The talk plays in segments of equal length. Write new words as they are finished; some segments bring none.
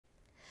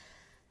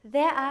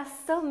There are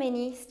so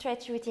many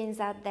stretch routines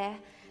out there,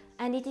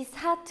 and it is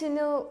hard to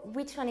know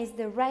which one is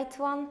the right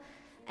one,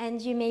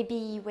 and you may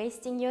be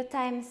wasting your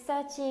time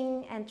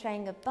searching and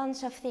trying a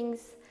bunch of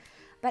things.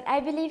 But I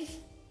believe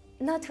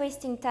not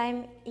wasting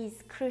time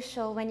is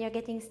crucial when you're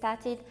getting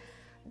started,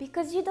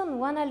 because you don't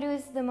want to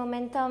lose the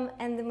momentum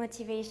and the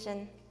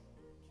motivation.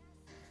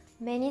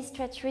 Many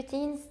stretch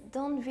routines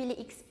don't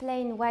really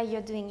explain why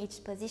you're doing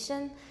each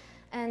position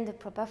and the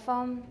proper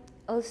form.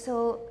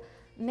 Also,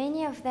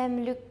 many of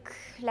them look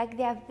like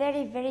they are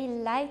very, very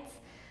light,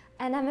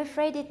 and I'm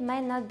afraid it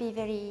might not be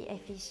very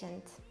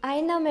efficient.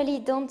 I normally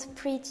don't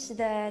preach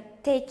the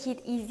take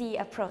it easy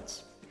approach.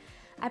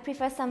 I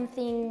prefer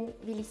something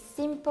really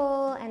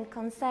simple and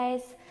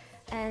concise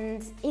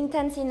and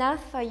intense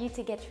enough for you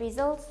to get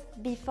results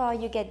before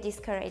you get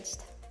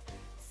discouraged.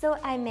 So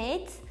I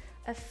made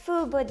a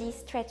full body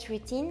stretch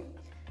routine,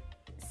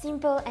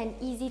 simple and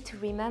easy to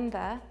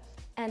remember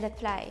and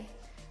apply.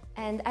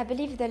 And I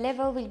believe the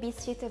level will be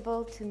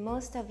suitable to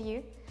most of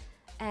you.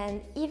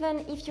 And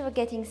even if you're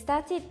getting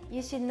started,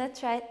 you should not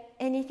try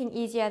anything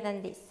easier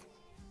than this.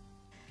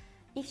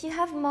 If you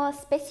have more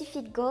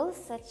specific goals,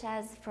 such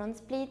as front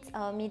splits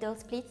or middle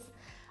splits,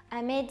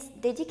 I made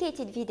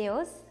dedicated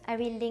videos. I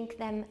will link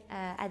them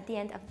at the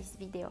end of this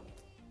video.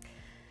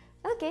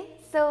 Okay,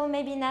 so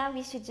maybe now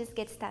we should just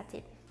get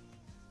started.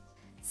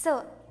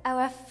 So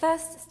our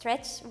first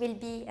stretch will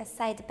be a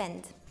side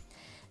bend.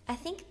 I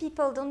think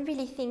people don't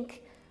really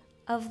think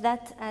of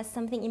that as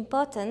something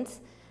important,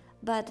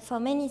 but for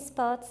many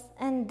sports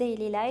and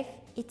daily life,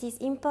 it is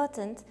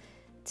important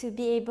to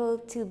be able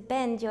to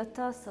bend your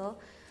torso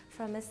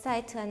from a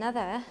side to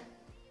another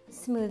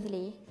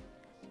smoothly.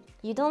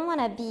 You don't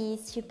want to be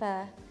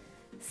super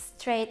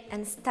straight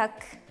and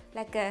stuck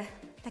like a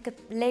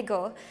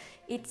Lego.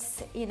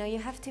 It's, you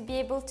have to be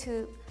able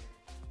to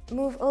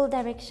move all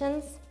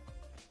directions.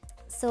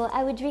 So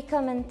I would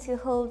recommend to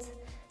hold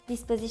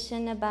this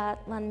position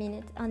about 1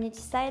 minute on each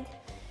side.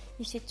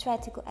 You should try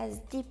to go as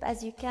deep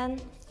as you can,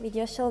 with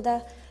your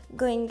shoulder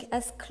going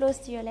as close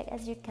to your leg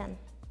as you can.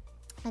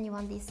 And you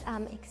want this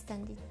arm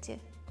extended too.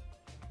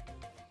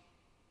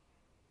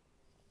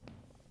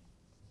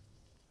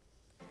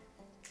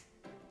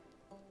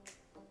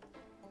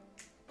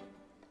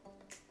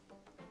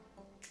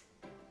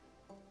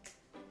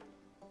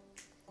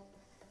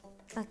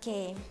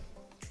 Okay.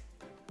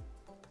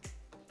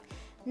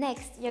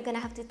 Next, you're gonna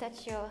have to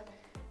touch your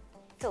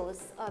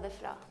toes or the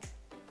floor.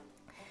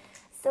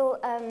 So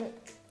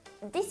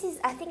this is,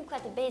 I think,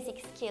 quite a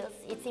basic skills.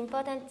 It's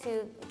important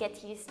to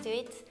get used to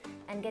it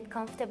and get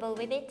comfortable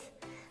with it.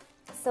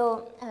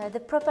 So the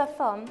proper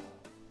form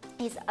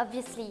is,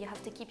 obviously you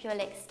have to keep your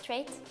legs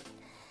straight,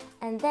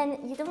 and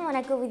then you don't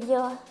want to go with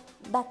your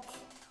back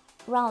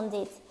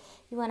rounded.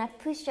 You want to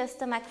push your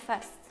stomach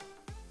first.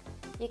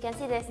 You can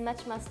see there's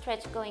much more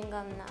stretch going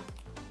on now.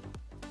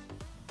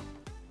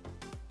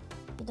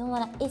 You don't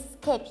want to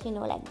escape,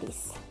 like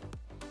this.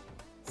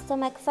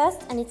 Stomach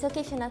first, and it's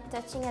okay if you're not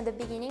touching at the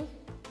beginning.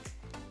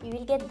 You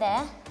will get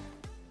there.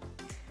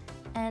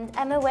 And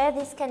I'm aware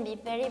this can be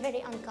very,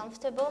 very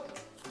uncomfortable,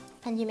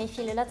 and you may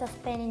feel a lot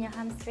of pain in your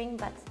hamstring,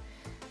 but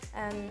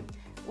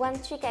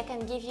one trick I can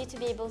give you to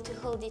be able to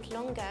hold it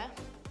longer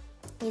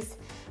is,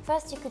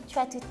 first you could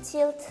try to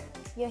tilt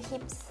your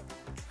hips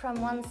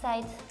from one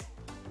side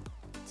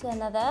to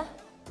another.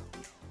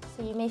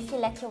 So you may feel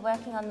like you're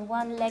working on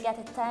one leg at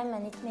a time,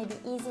 and it may be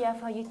easier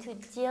for you to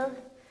deal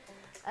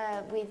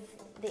with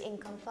the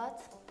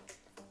discomfort.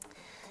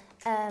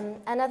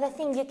 Another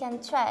thing you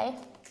can try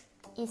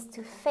is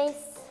to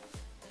face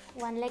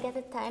one leg at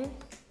a time.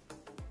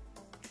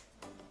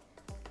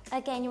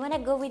 Again, you want to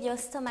go with your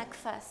stomach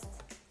first.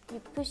 You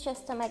push your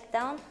stomach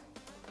down,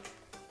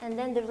 and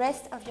then the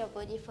rest of your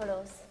body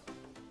follows.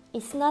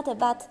 It's not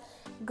about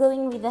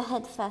going with the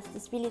head first,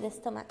 it's really the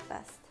stomach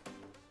first.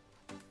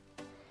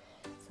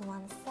 So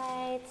one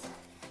side,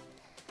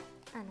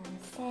 another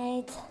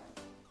side.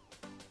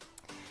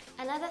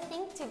 Another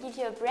thing to give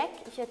you a break,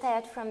 if you're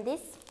tired from this,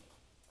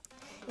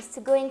 is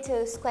to go into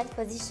a squat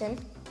position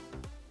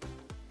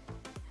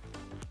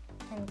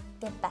and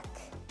get back.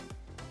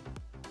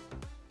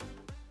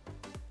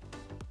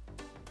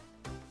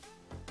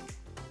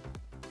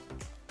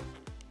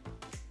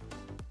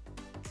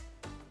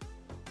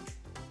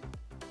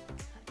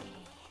 Okay.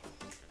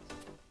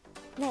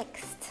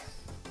 Next,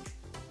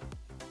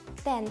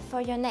 then for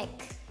your neck,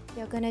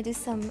 you're gonna do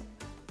some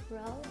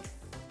rolls.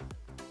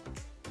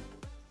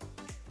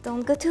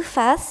 Don't go too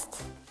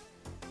fast.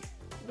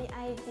 The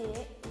idea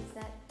is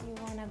that you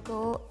want to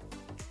go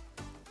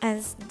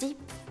as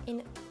deep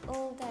in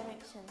all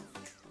directions.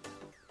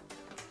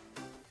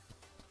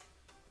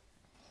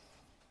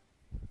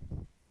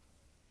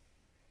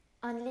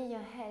 Only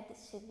your head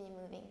should be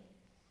moving.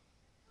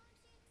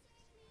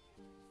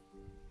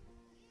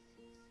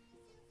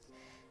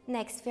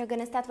 Next, we're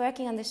going to start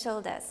working on the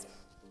shoulders.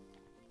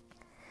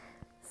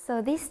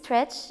 So this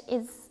stretch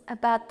is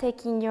about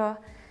taking your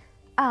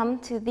arm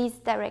to this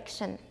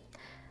direction.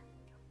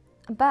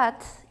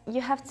 But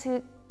you have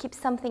to keep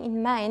something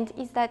in mind,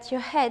 is that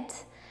your head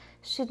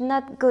should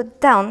not go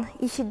down.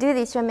 If you do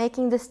this, you're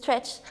making the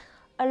stretch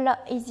a lot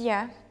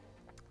easier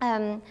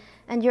and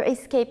you're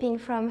escaping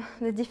from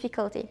the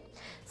difficulty.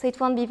 So it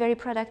won't be very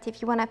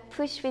productive. You want to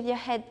push with your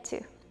head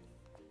too.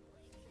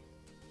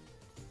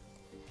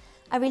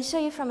 I will show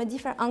you from a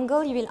different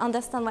angle. You will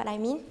understand what I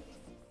mean.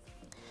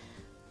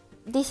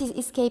 This is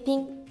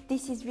escaping.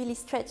 This is really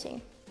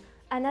stretching.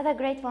 Another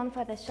great one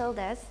for the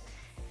shoulders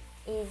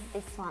is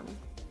this one.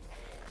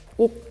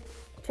 You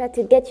try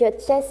to get your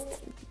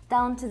chest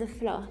down to the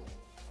floor.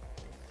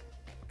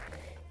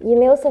 You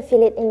may also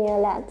feel it in your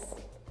lats.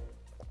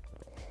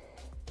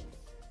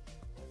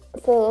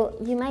 So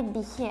you might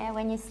be here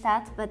when you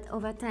start, but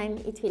over time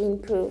it will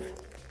improve.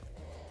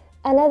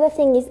 Another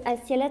thing is I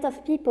see a lot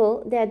of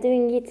people, they are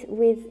doing it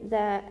with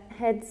the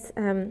heads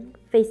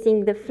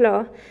facing the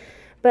floor,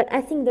 but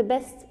I think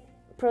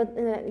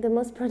the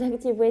most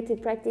productive way to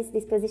practice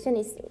this position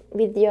is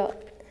with your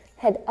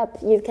head up.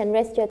 You can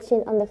rest your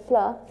chin on the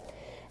floor,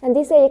 and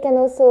this way you can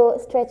also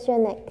stretch your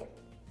neck.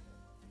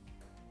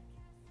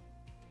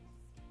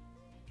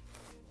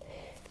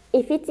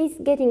 If it is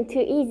getting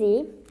too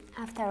easy,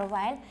 after a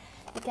while,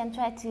 you can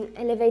try to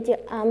elevate your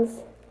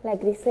arms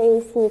like this way.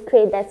 You see, you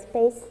create that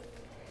space,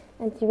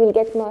 and you will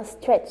get more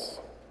stretch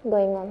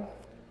going on.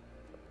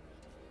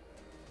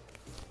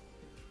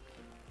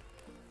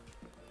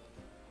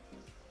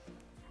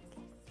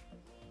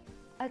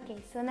 Okay,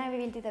 so now we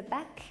will do the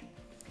back.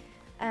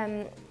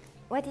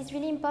 What is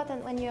really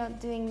important when you're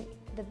doing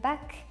the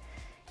back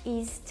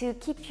is to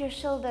keep your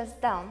shoulders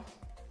down.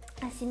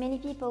 I see many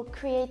people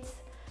create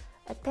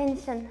a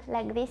tension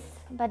like this,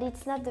 but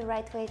it's not the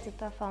right way to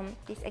perform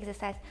this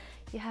exercise.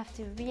 You have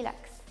to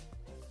relax.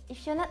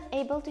 If you're not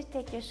able to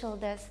take your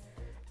shoulders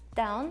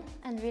down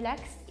and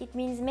relax, it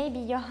means maybe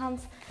your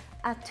hands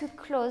are too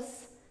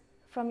close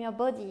from your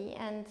body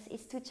and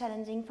it's too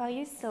challenging for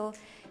you, so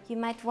you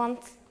might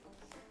want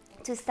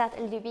to start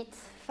a little bit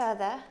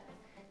further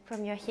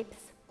from your hips,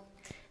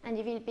 and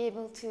you will be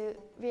able to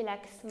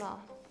relax more.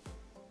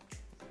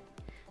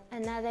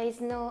 And now there is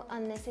no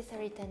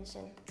unnecessary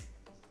tension.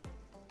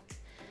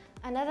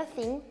 Another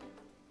thing,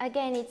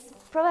 again, it's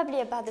probably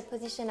about the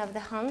position of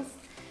the hands.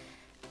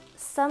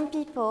 Some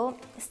people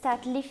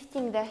start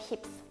lifting their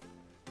hips,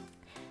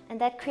 and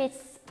that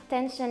creates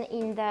tension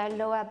in the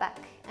lower back,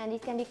 and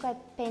it can be quite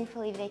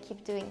painful if they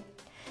keep doing.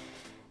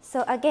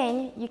 So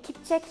again, you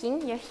keep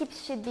checking, your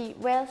hips should be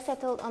well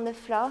settled on the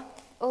floor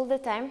all the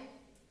time.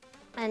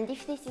 And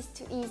if this is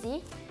too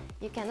easy,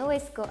 you can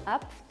always go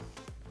up,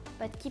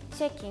 but keep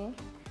checking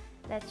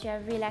that you are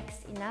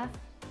relaxed enough,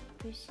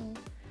 pushing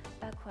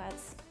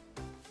backwards.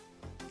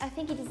 I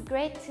think it is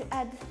great to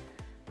add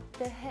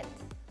the head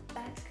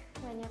back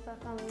when you're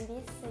performing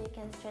this, so you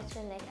can stretch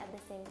your neck at the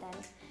same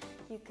time.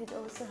 You could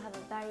also have a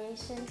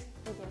variation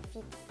with your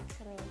feet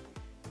coming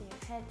to your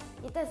head.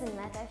 It doesn't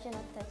matter if you're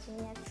not touching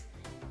yet.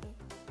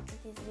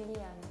 It is really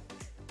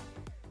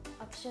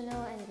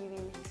optional, and you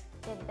will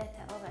get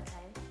better over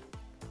time.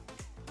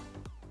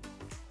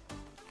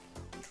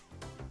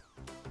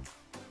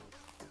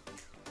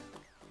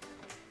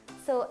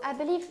 So I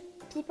believe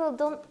people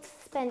don't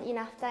spend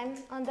enough time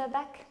on the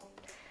back.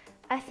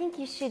 I think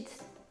you should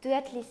do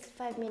at least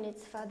 5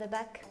 minutes for the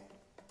back.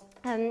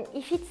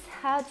 If it's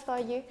hard for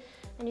you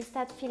and you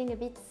start feeling a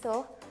bit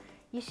sore,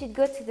 you should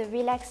go to the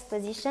relaxed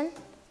position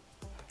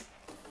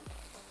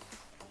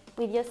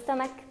with your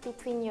stomach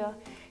between your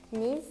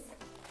knees,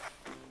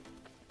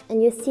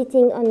 and you're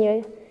sitting on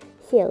your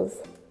heels.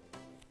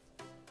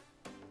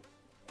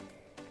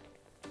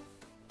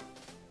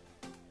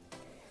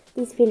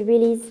 This will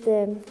release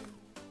the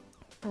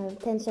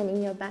tension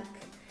in your back.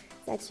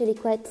 It's actually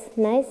quite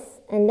nice,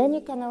 and then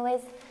you can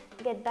always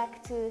get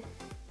back to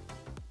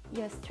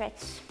your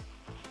stretch.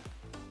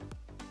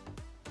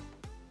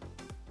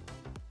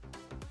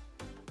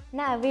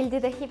 Now we'll do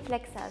the hip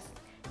flexors.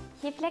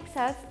 Hip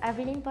flexors are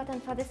really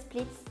important for the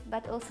splits,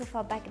 but also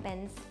for back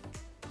bends.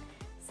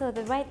 So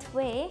the right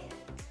way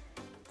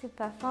to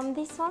perform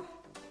this one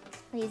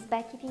is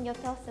by keeping your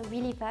torso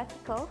really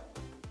vertical.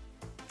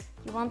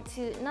 You want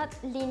to not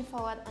lean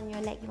forward on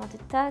your leg, you want to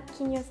tuck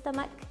in your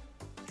stomach.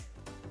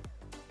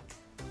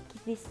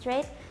 Keep this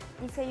straight.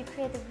 This way you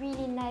create a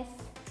really nice,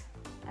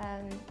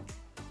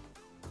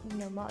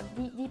 more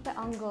deeper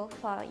angle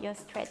for your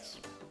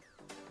stretch.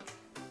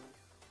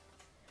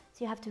 So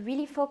you have to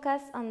really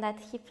focus on that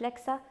hip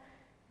flexor,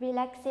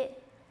 relax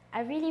it.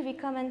 I really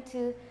recommend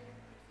to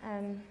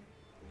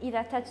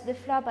either touch the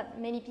floor, but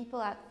many people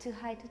are too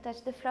high to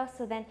touch the floor,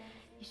 so then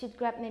you should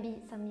grab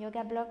maybe some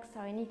yoga blocks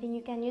or anything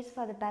you can use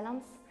for the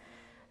balance,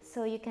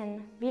 so you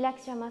can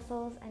relax your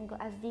muscles and go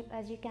as deep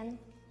as you can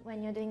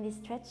when you're doing this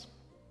stretch.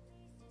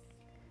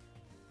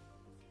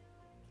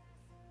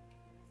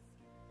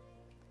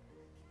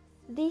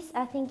 This,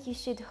 I think you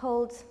should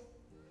hold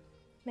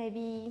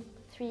maybe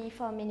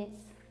 3-4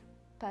 minutes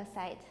per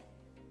side.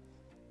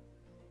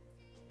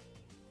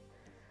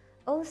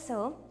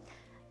 Also,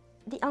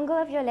 the angle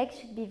of your leg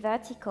should be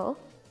vertical,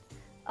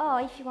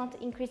 or if you want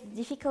to increase the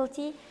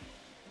difficulty,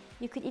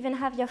 you could even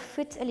have your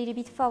foot a little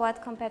bit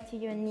forward compared to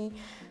your knee,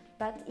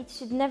 but it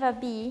should never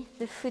be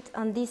the foot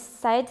on this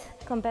side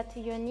compared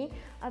to your knee,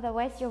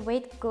 otherwise your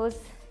weight goes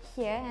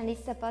here and is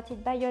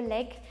supported by your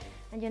leg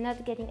and you're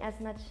not getting as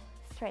much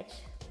stretch.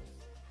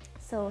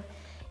 So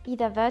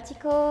either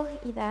vertical,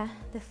 either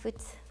the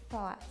foot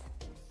forward.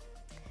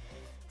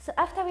 So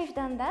after we've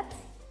done that,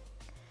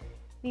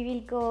 we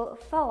will go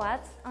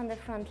forward on the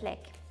front leg.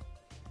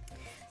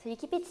 So you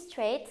keep it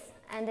straight,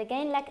 and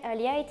again, like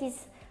earlier, it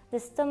is the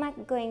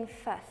stomach going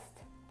first.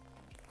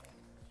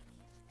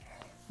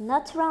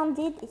 Not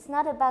rounded, it's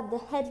not about the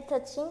head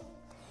touching,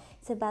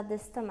 it's about the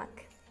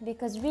stomach.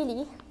 Because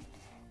really,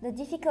 the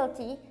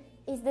difficulty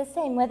is the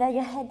same whether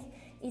your head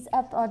is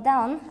up or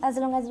down. As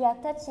long as you are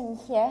touching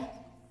here,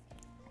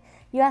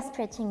 you are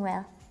stretching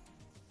well.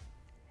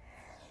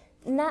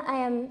 Now I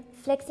am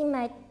flexing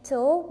my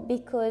toe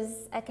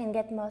because I can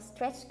get more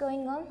stretch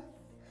going on,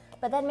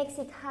 but that makes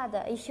it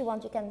harder. If you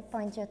want, you can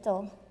point your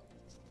toe.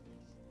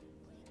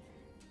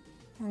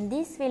 And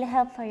this will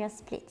help for your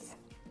splits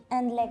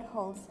and leg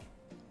holds.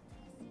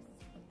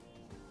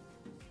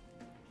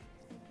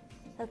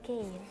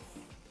 Okay,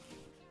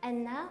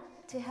 and now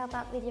to help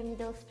out with your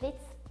middle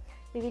splits,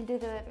 we will do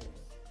the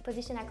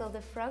position I call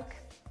the frog.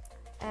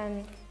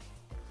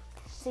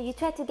 So you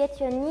try to get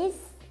your knees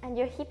and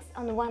your hips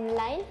on one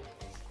line.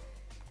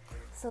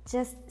 So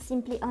just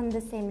simply on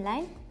the same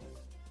line.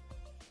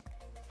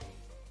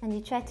 And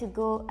you try to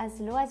go as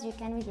low as you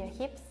can with your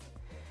hips.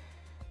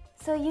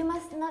 So you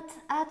must not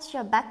arch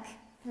your back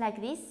like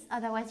this,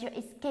 otherwise you're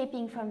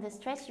escaping from the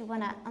stretch. You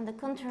wanna, on the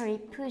contrary,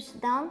 push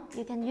down.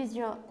 You can use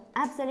your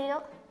abs a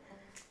little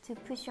to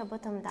push your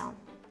bottom down.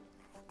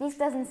 This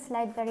doesn't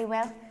slide very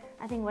well.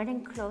 I think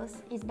wearing clothes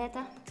is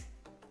better.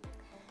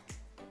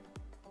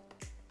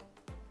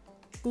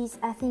 This,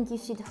 I think you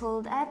should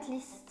hold at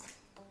least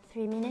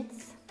 3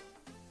 minutes.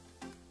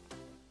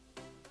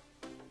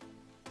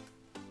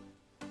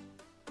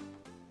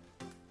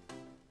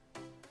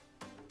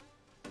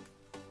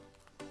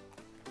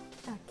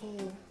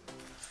 Okay.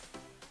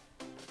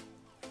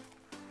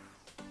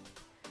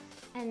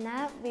 And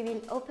now we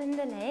will open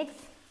the legs.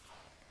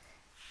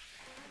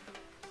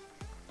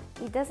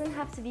 It doesn't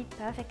have to be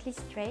perfectly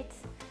straight.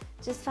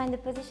 Just find a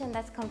position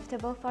that's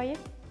comfortable for you.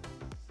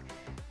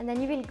 And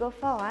then you will go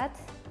forward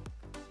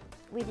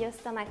with your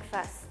stomach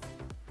first.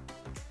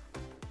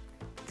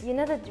 You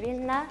know the drill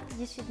now,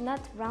 you should not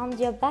round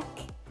your back.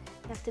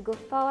 You have to go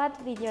forward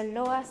with your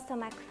lower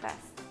stomach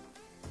first.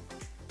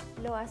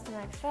 Lower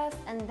stomach first,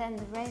 and then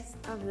the rest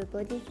of the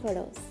body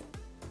follows.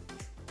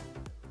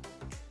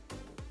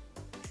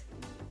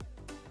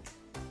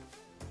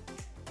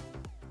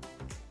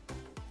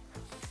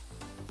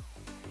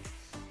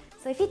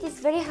 So if it is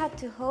very hard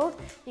to hold,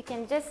 you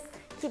can just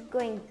keep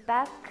going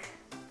back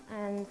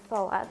and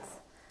forward.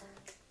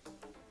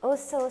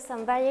 Also,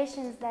 some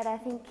variations that I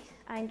think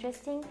are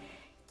interesting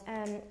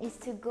is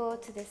to go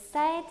to the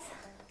side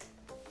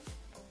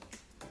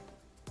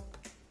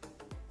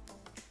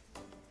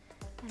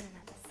and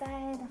another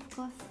side, of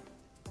course.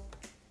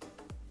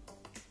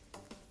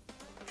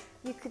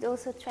 You could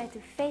also try to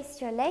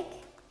face your leg.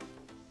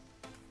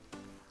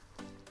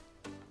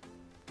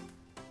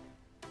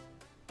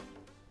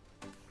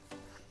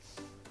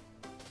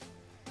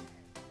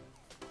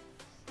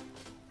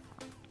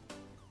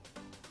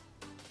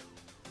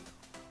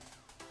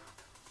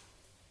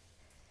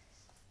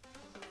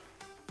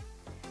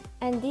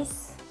 And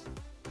this,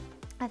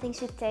 I think,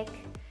 should take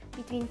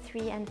between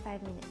 3 and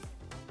 5 minutes.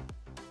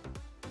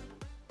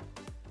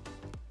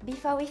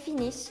 Before we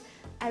finish,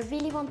 I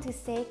really want to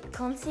say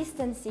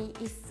consistency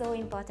is so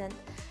important.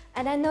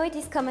 And I know it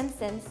is common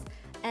sense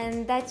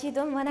and that you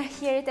don't want to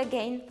hear it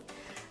again,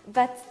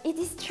 but it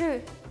is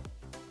true.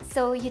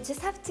 So you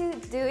just have to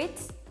do it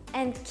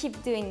and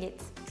keep doing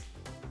it.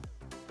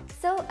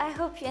 So I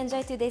hope you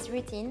enjoyed today's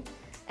routine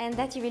and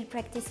that you will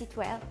practice it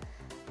well.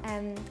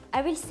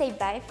 I will say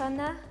bye for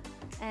now.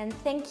 And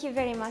thank you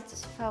very much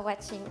for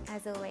watching,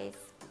 as always.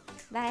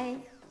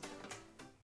 Bye!